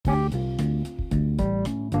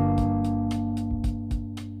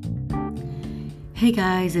Hey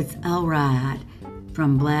guys, it's Elrod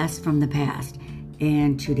from Blast from the Past,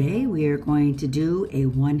 and today we are going to do a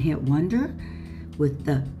one-hit wonder with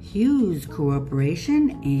the Hughes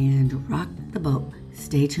Corporation and Rock the Boat.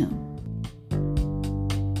 Stay tuned.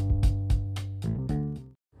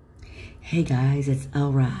 Hey guys, it's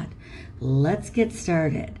Elrod. Let's get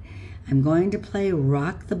started. I'm going to play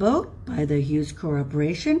Rock the Boat by the Hughes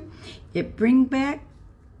Corporation. It brings back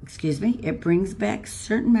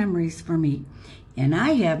certain memories for me. And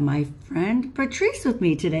I have my friend Patrice with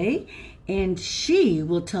me today, and she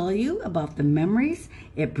will tell you about the memories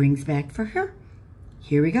it brings back for her.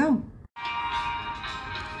 Here we go.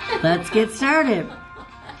 Let's get started.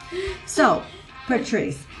 So,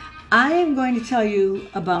 Patrice, I am going to tell you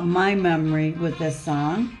about my memory with this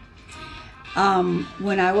song.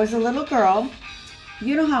 When I was a little girl,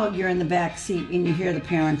 you know how you're in the back seat and you hear the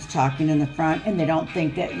parents talking in the front and they don't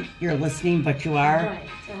think that you're listening, but you are? Right.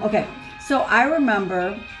 Okay. So I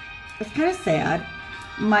remember, it's kind of sad,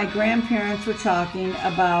 my grandparents were talking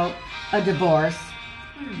about a divorce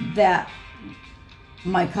that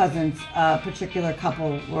my cousins, a particular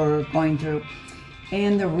couple, were going through.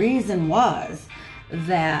 And the reason was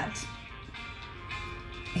that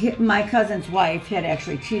my cousin's wife had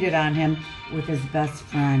actually cheated on him with his best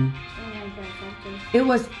friend. It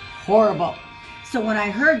was horrible. So when I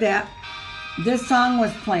heard that, this song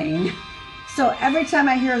was playing. So every time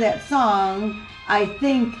I hear that song, I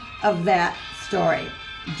think of that story.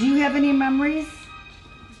 Do you have any memories?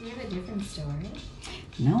 Do you have a different story?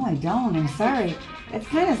 No, I don't. I'm sorry. It's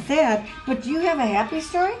kind of sad. But do you have a happy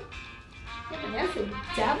story? Yeah, but that's a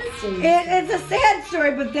devastating It's a sad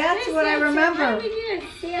story, but that's what I remember. Why would you have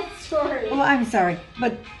a sad story? Well, I'm sorry,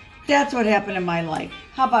 but that's what happened in my life.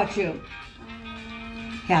 How about you?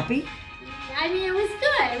 Happy? I mean, it was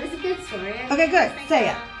good. It was a good story. Okay, good. Say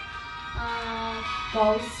it.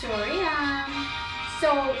 Boat story. So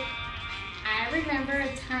I remember a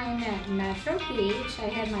time at Metro Beach. I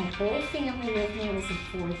had my whole family with me. It was the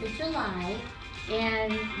 4th of July.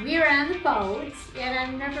 And we were on the boat. And I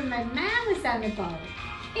remember my mom was on the boat.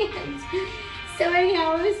 And so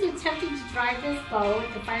anyhow, I was attempting to drive this boat.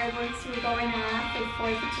 The fireworks were going off the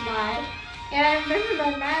 4th of July. And I remember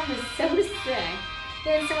my mom was so sick.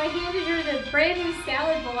 And so I handed her the brand new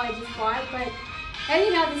salad bowl I just bought. But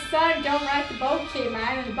anyhow, the song Don't Rock the Boat came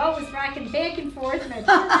on, and the boat was rocking back and forth, and my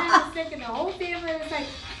poor mom was sick, and the whole family was like,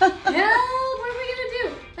 help, what are we going to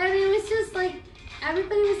do? I mean, it was just like,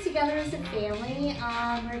 everybody was together as a family. We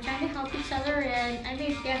were trying to help each other, and I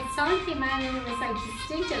mean, that song came on, and it was like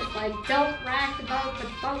distinctive, like, don't rock the boat, but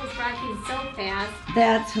the boat was rocking so fast.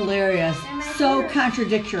 That's hilarious. So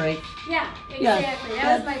contradictory. Yeah, exactly.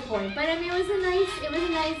 That was my point. But I mean, it was a nice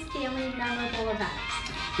family memorable event.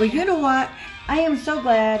 Well, you know what? I am so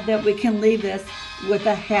glad that we can leave this with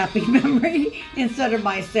a happy memory instead of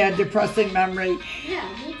my sad, depressing memory. Yeah,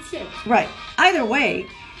 me too. Right. Either way,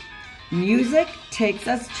 music takes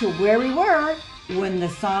us to where we were when the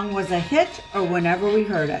song was a hit or whenever we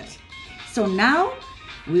heard it. So now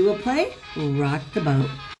we will play Rock the Boat.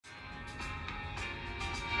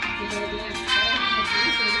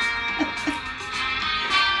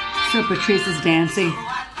 So Patrice is dancing.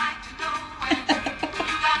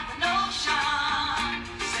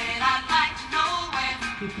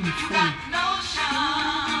 You can sing.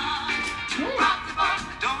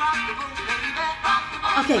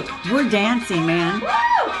 Okay, we're dancing, man. Woo!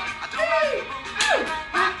 Hey!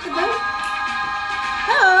 Rock the boat.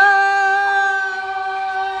 Oh.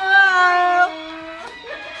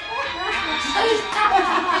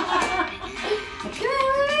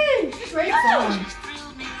 Great song.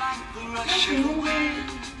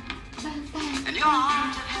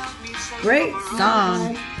 Great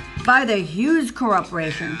song by the Hughes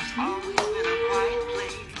Corporation. So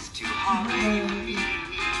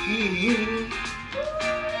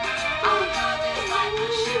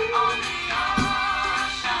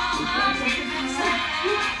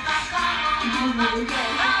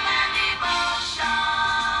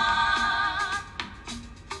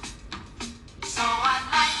I'd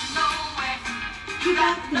like to know where you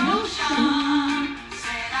got the notion.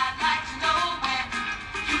 Said I'd like to know where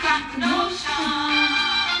you got the notion.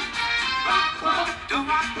 Rock the boat, don't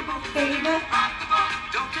rock the boat, baby. Rock the boat,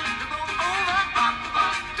 don't tip the boat over. Rock the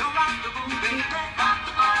boat, don't rock the boat, baby. Rock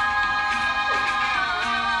the boat.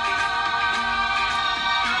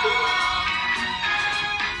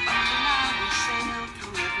 Up to now we sailed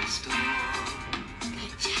through every storm,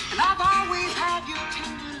 and I've always had your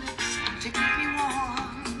tender lips to keep me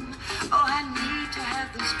warm. Oh, I need to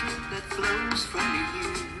have the strength that flows from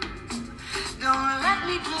you. Don't let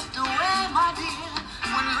me drift away, my dear,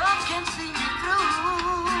 when love can see me through.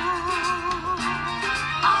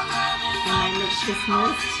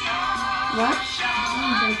 Dismissed. What?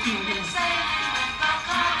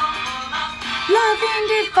 Love and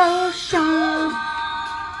devotion.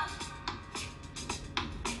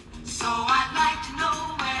 So I'd like to know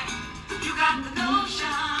where you got the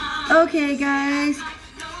notion. Okay, guys,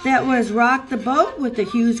 that was Rock the Boat with the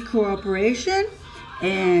Hughes Corporation.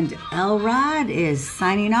 And Elrod is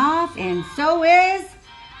signing off, and so is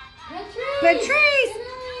Patrice.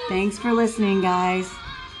 Thanks for listening, guys.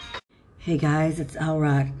 Hey, guys, it's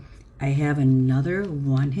Elrod. I have another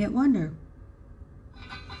one-hit wonder.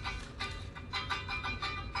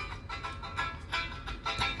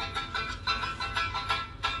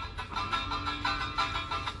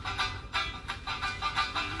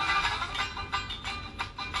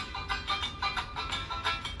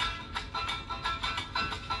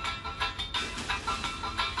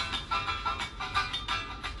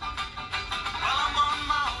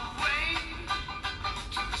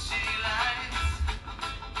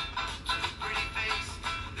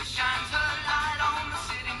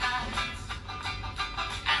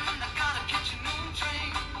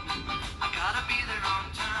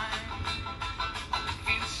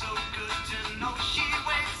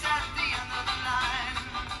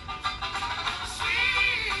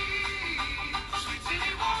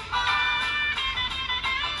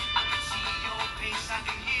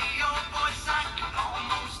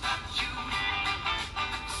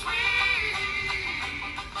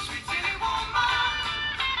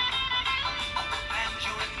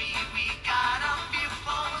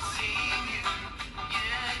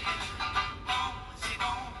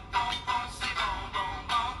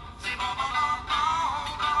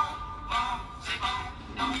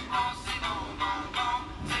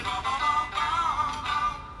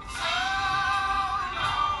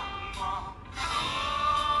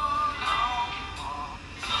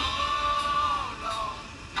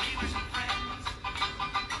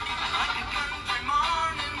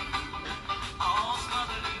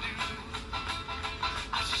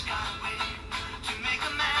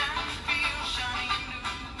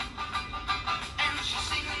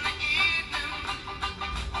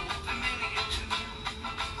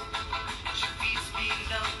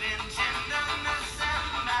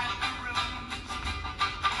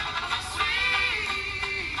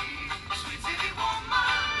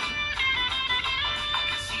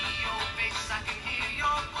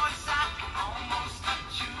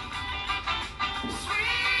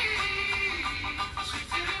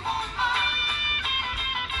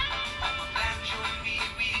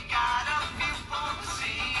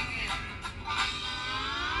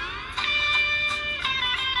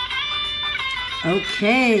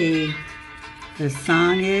 Okay, the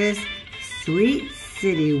song is Sweet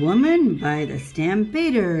City Woman by the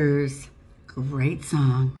Stampeders. Great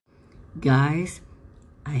song. Guys,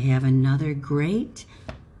 I have another great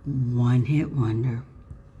one-hit wonder.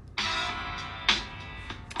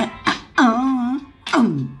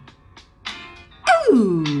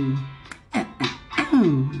 Ooh.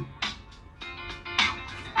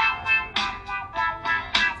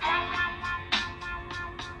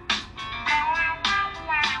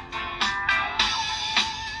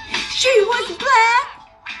 She was black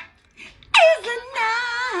as the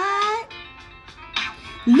night.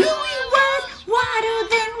 Louis was whiter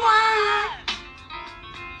than white.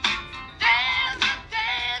 There's a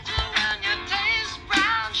danger when you taste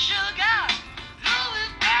brown sugar. Louis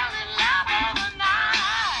fell in love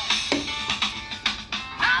overnight.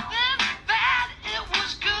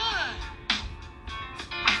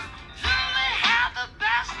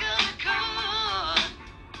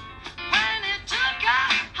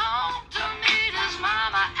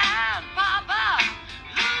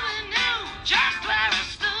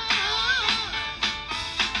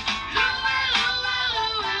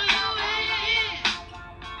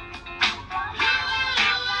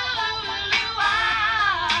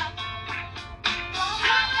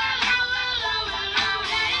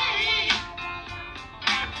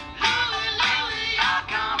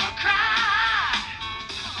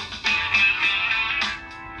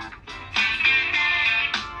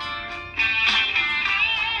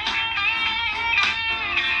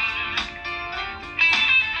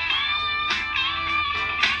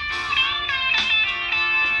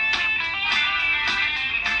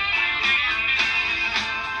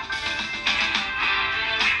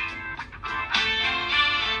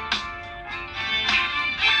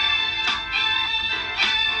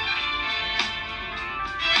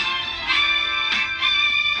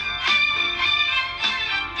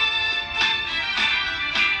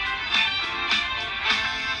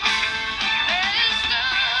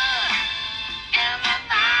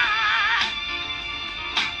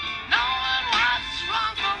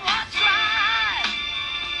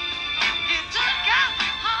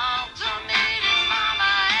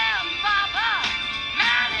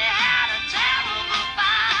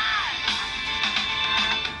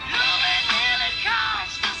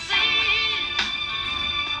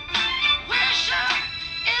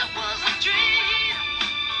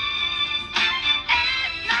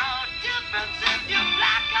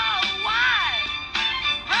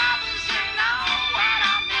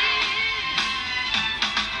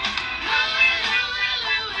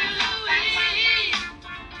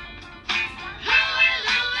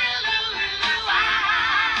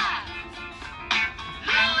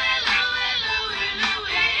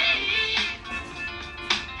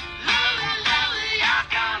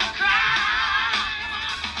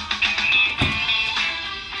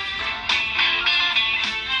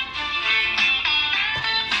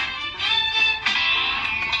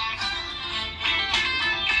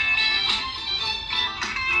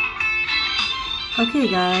 Okay,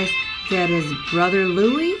 guys, that is Brother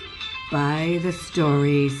Louie by The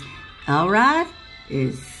Stories. Elrod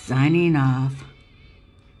is signing off.